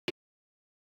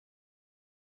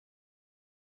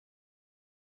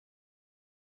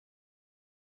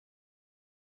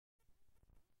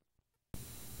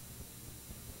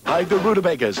Hide the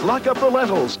rutabagas, lock up the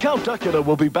lentils. Count Duckula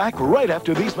will be back right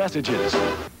after these messages. A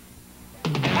is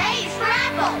for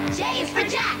apple, J is for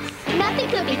Jacks. Nothing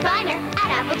could be finer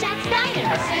at Applejack's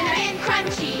Diner. Cinnamon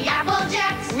crunchy Apple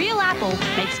Jacks. Real apple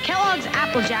makes Kellogg's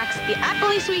Apple Jacks the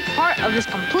appley sweet part of this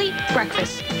complete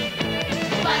breakfast.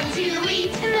 Fun to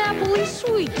eat. And appley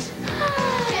sweet.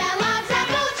 Kellogg's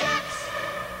Apple Jacks.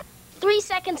 3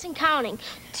 seconds and counting.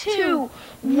 2,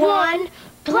 1,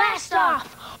 blast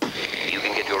off. You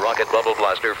can get your Rocket Bubble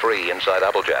Blaster free inside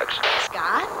Apple Jacks.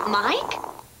 Scott? Mike?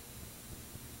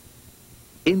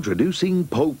 Introducing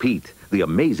Popeat, the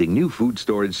amazing new food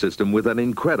storage system with an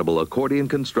incredible accordion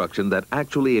construction that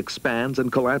actually expands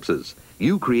and collapses.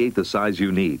 You create the size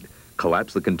you need.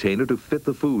 Collapse the container to fit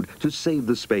the food to save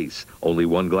the space. Only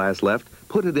one glass left?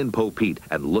 Put it in Popeat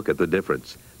and look at the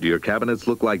difference. Do your cabinets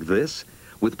look like this?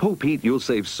 With Popeat, you'll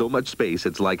save so much space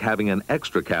it's like having an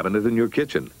extra cabinet in your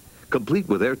kitchen. Complete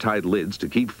with airtight lids to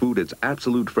keep food its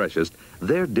absolute freshest,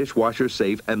 they're dishwasher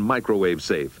safe and microwave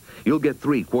safe. You'll get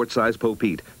 3 quart-size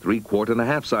Popeat, 3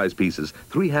 quart-and-a-half-size pieces,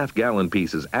 3 half-gallon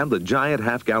pieces, and the giant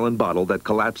half-gallon bottle that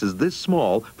collapses this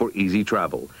small for easy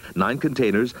travel. 9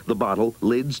 containers, the bottle,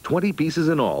 lids, 20 pieces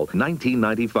in all,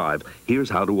 $19.95. Here's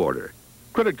how to order.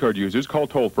 Credit card users call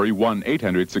toll-free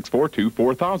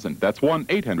 1-800-642-4000. That's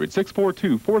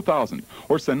 1-800-642-4000.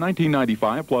 Or send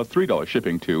 $19.95 plus $3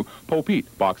 shipping to Popeat,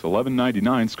 Box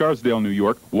 1199, Scarsdale, New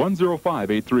York,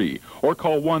 10583. Or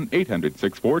call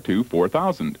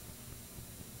 1-800-642-4000.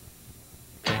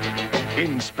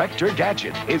 Inspector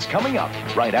Gadget is coming up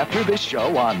right after this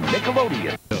show on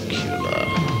Nickelodeon. Duckula.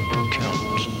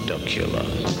 Count Duckula.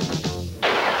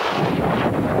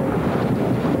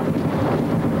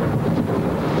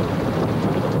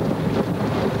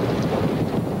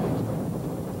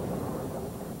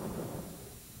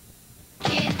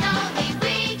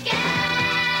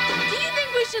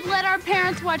 Should let our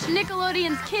parents watch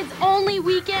Nickelodeon's Kids Only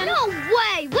Weekend? No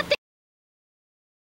way! What the